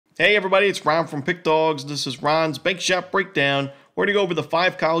Hey everybody, it's Ron from Pick Dawgz. This is Ron's Bank Shop Breakdown. We're going to go over the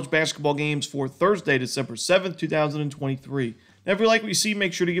 5 college basketball games for Thursday, December 7th, 2023. Now, if you like what you see,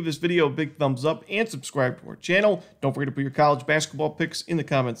 make sure to give this video a big thumbs up and subscribe to our channel. Don't forget to put your college basketball picks in the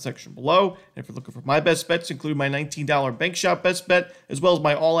comments section below. And if you're looking for my best bets, including my $19 Bank Shop best bet, as well as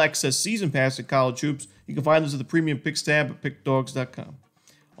my all-access season pass at College Hoops, you can find those at the Premium Picks tab at pickdawgz.com.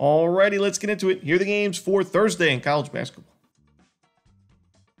 Alrighty, let's get into it. Here are the games for Thursday in college basketball.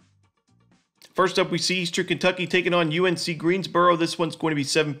 First up, we see Eastern Kentucky taking on UNC Greensboro. This one's going to be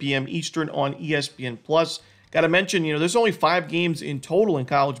 7 p.m. Eastern on ESPN+. Got to mention, there's only 5 games in total in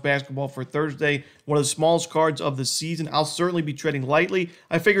college basketball for Thursday, one of the smallest cards of the season. I'll certainly be treading lightly.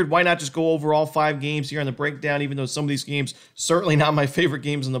 I figured why not just go over all 5 games here on the breakdown, even though some of these games certainly not my favorite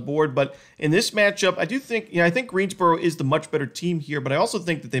games on the board. But in this matchup, I do think, I think Greensboro is the much better team here, but I also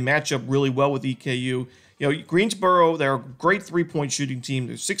think that they match up really well with EKU. Greensboro, they're a great three-point shooting team.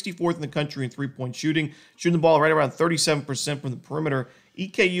 They're 64th in the country in three-point shooting the ball right around 37% from the perimeter.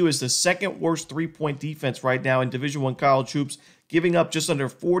 EKU is the second worst three-point defense right now in Division I college hoops, giving up just under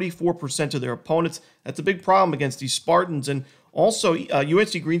 44% of their opponents. That's a big problem against these Spartans. And also,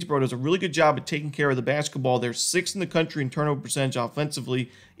 UNC Greensboro does a really good job at taking care of the basketball. They're 6th in the country in turnover percentage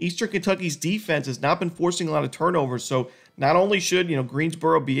offensively. Eastern Kentucky's defense has not been forcing a lot of turnovers, so not only should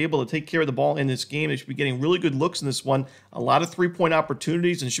Greensboro be able to take care of the ball in this game, they should be getting really good looks in this one, a lot of three-point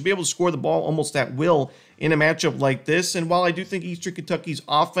opportunities, and should be able to score the ball almost at will in a matchup like this. And while I do think Eastern Kentucky's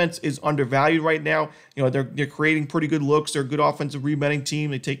offense is undervalued right now, they're creating pretty good looks. They're a good offensive rebounding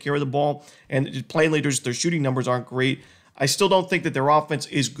team. They take care of the ball, and plainly their shooting numbers aren't great. I still don't think that their offense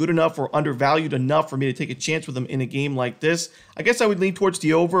is good enough or undervalued enough for me to take a chance with them in a game like this. I guess I would lean towards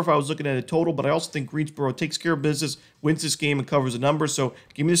the over if I was looking at a total, but I also think Greensboro takes care of business, wins this game, and covers the numbers. So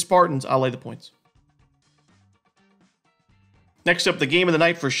give me the Spartans. I'll lay the points. Next up, the game of the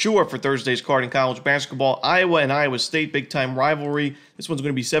night for sure for Thursday's card in college basketball, Iowa and Iowa State, big-time rivalry. This one's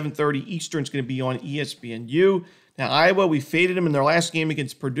going to be 7:30 Eastern. It's going to be on ESPNU. Now, Iowa, we faded them in their last game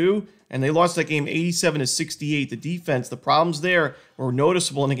against Purdue, and they lost that game 87-68. The defense, the problems there were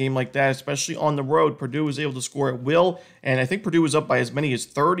noticeable in a game like that, especially on the road. Purdue was able to score at will, and I think Purdue was up by as many as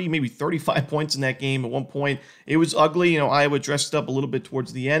 30, maybe 35 points in that game at one point. It was ugly. Iowa dressed up a little bit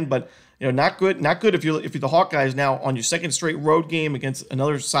towards the end, but not good. Not good if you're the Hawkeyes now on your second straight road game against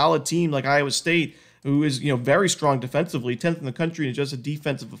another solid team like Iowa State, who is very strong defensively, 10th in the country in adjusted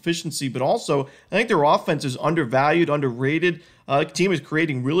defensive efficiency, but also I think their offense is undervalued, underrated. The team is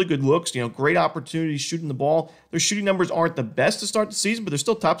creating really good looks, great opportunities shooting the ball. Their shooting numbers aren't the best to start the season, but they're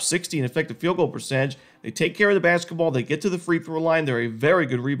still top 60 in effective field goal percentage. They take care of the basketball. They get to the free throw line. They're a very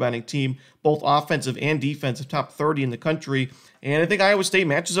good rebounding team, both offensive and defensive, top 30 in the country. And I think Iowa State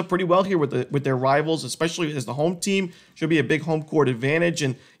matches up pretty well here with their rivals, especially as the home team. Should be a big home court advantage.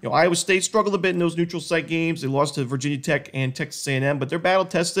 And Iowa State struggled a bit in those neutral site games. They lost to Virginia Tech and Texas A&M, but they're battle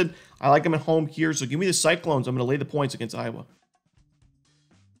tested. I like them at home here, so give me the Cyclones. I'm going to lay the points against Iowa.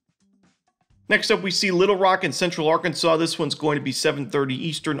 Next up, we see Little Rock and Central Arkansas. This one's going to be 7:30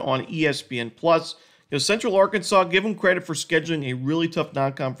 Eastern on ESPN+. Central Arkansas, give them credit for scheduling a really tough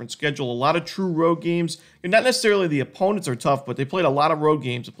non-conference schedule. A lot of true road games. Not necessarily the opponents are tough, but they played a lot of road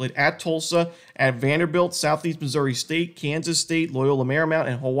games. They played at Tulsa, at Vanderbilt, Southeast Missouri State, Kansas State, Loyola Marymount,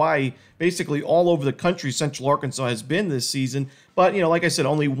 and Hawaii. Basically all over the country Central Arkansas has been this season. But, like I said,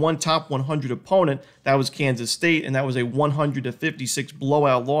 only one top 100 opponent. That was Kansas State, and that was a 100-56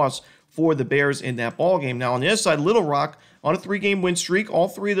 blowout loss for the Bears in that ball game. Now on the other side, Little Rock on a 3-game win streak. All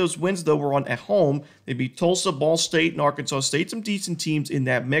 3 of those wins, though, were at home. They beat Tulsa, Ball State, and Arkansas State. Some decent teams in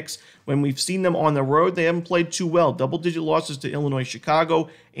that mix. When we've seen them on the road, they haven't played too well. Double-digit losses to Illinois, Chicago,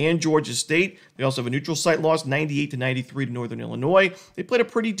 and Georgia State. They also have a neutral site loss, 98-93 to Northern Illinois. They played a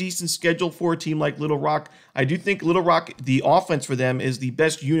pretty decent schedule for a team like Little Rock. I do think Little Rock, the offense for them, is the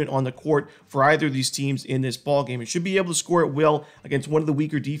best unit on the court for either of these teams in this ballgame. It should be able to score at will against one of the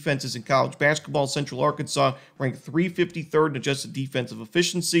weaker defenses in college basketball. Central Arkansas ranked 353rd in adjusted defensive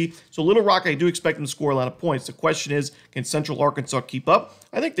efficiency. So Little Rock, I do expect them to score a lot of points. The question is, can Central Arkansas keep up?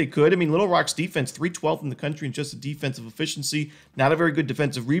 I think they could. Little Rock's defense, 312th in the country in adjusted defensive efficiency. Not a very good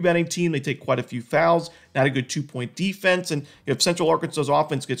defensive rebounding team. They take quite a few fouls. Not a good 2-point defense. And if Central Arkansas's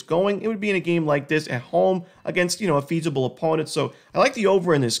offense gets going, it would be in a game like this at home against, a feasible opponent. So I like the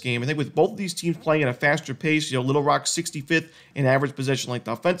over in this game. I think with both of these teams playing at a faster pace, Little Rock 65th in average possession length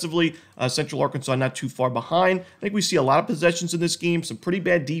offensively. Central Arkansas not too far behind. I think we see a lot of possessions in this game, some pretty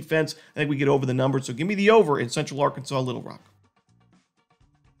bad defense. I think we get over the numbers. So give me the over in Central Arkansas, Little Rock.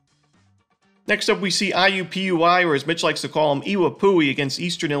 Next up, we see IUPUI, or as Mitch likes to call them, Iwapui against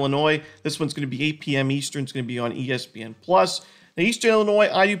Eastern Illinois. This one's going to be 8 p.m. Eastern. It's going to be on ESPN+. Now, Eastern Illinois,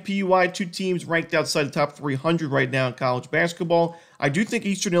 IUPUI, two teams ranked outside the top 300 right now in college basketball. I do think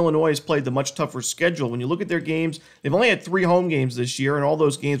Eastern Illinois has played the much tougher schedule. When you look at their games, they've only had 3 home games this year, and all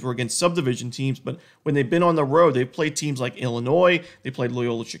those games were against subdivision teams. But when they've been on the road, they've played teams like Illinois, they played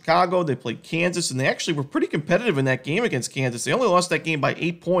Loyola Chicago, they played Kansas, and they actually were pretty competitive in that game against Kansas. They only lost that game by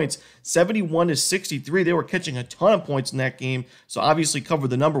 8 points, 71-63. They were catching a ton of points in that game, so obviously covered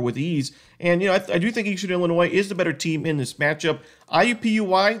the number with ease. And, I do think Eastern Illinois is the better team in this matchup.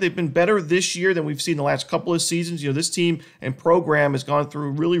 IUPUI, they've been better this year than we've seen the last couple of seasons. This team and program has gone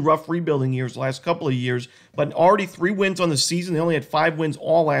through really rough rebuilding years the last couple of years, but already 3 wins on the season. They only had 5 wins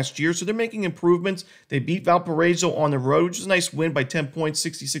all last year, so they're making improvements. They beat Valparaiso on the road, which is a nice win by 10 points,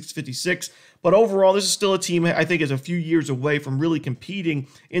 66-56. But overall, this is still a team I think is a few years away from really competing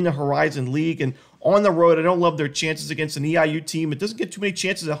in the Horizon League. And on the road, I don't love their chances against an EIU team. It doesn't get too many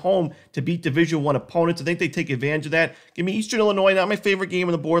chances at home to beat Division I opponents. I think they take advantage of that. Give me Eastern Illinois, not my favorite game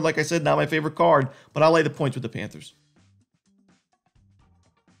on the board. Like I said, not my favorite card, but I'll lay the points with the Panthers.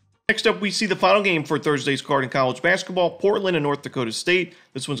 Next up, we see the final game for Thursday's card in college basketball, Portland and North Dakota State.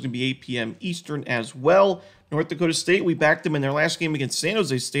 This one's going to be 8 p.m. Eastern as well. North Dakota State, we backed them in their last game against San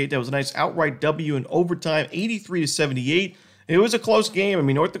Jose State. That was a nice outright W in overtime, 83-78. It was a close game. I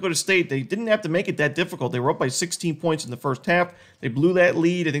mean, North Dakota State, they didn't have to make it that difficult. They were up by 16 points in the first half. They blew that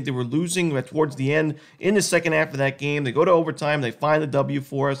lead. I think they were losing towards the end in the second half of that game. They go to overtime. They find the W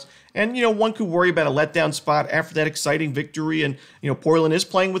for us. And, one could worry about a letdown spot after that exciting victory. And, Portland is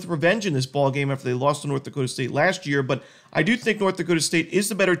playing with revenge in this ball game after they lost to North Dakota State last year. But I do think North Dakota State is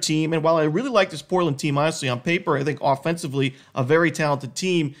the better team. And while I really like this Portland team, honestly, on paper, I think offensively, a very talented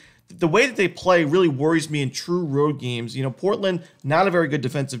team. The way that they play really worries me in true road games. Portland, not a very good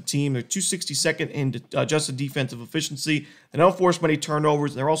defensive team. They're 262nd in adjusted defensive efficiency. They don't force many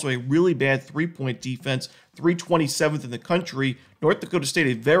turnovers. They're also a really bad three-point defense, 327th in the country. North Dakota State,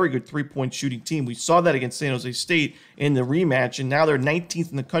 a very good three-point shooting team. We saw that against San Jose State in the rematch, and now they're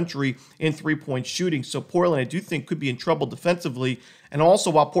 19th in the country in three-point shooting. So Portland, I do think, could be in trouble defensively. And also,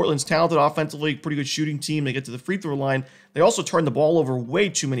 while Portland's talented offensively, pretty good shooting team, they get to the free throw line, they also turn the ball over way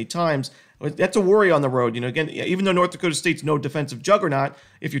too many times. That's a worry on the road. Again, even though North Dakota State's no defensive juggernaut,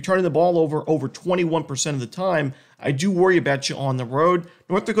 if you're turning the ball over 21% of the time, I do worry about you on the road.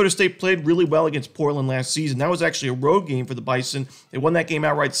 North Dakota State played really well against Portland last season. That was actually a road game for the Bison. They won that game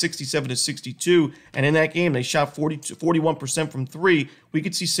outright 67-62, and in that game, they shot 41% from 3. We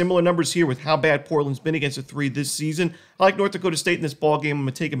could see similar numbers here with how bad Portland's been against a 3 this season. I like North Dakota State in this ball game. I'm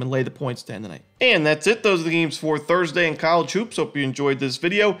going to take them and lay the points to end the night. And that's it. Those are the games for Thursday in college hoops. Hope you enjoyed this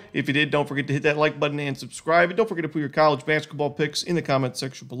video. If you did, don't forget to hit that like button and subscribe. And don't forget to put your college basketball picks in the comment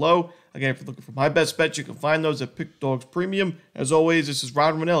section below. Again, if you're looking for my best bets, you can find those at Pick Dawgz Premium. As always, this is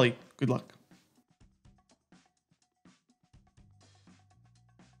Romanelli. Good luck.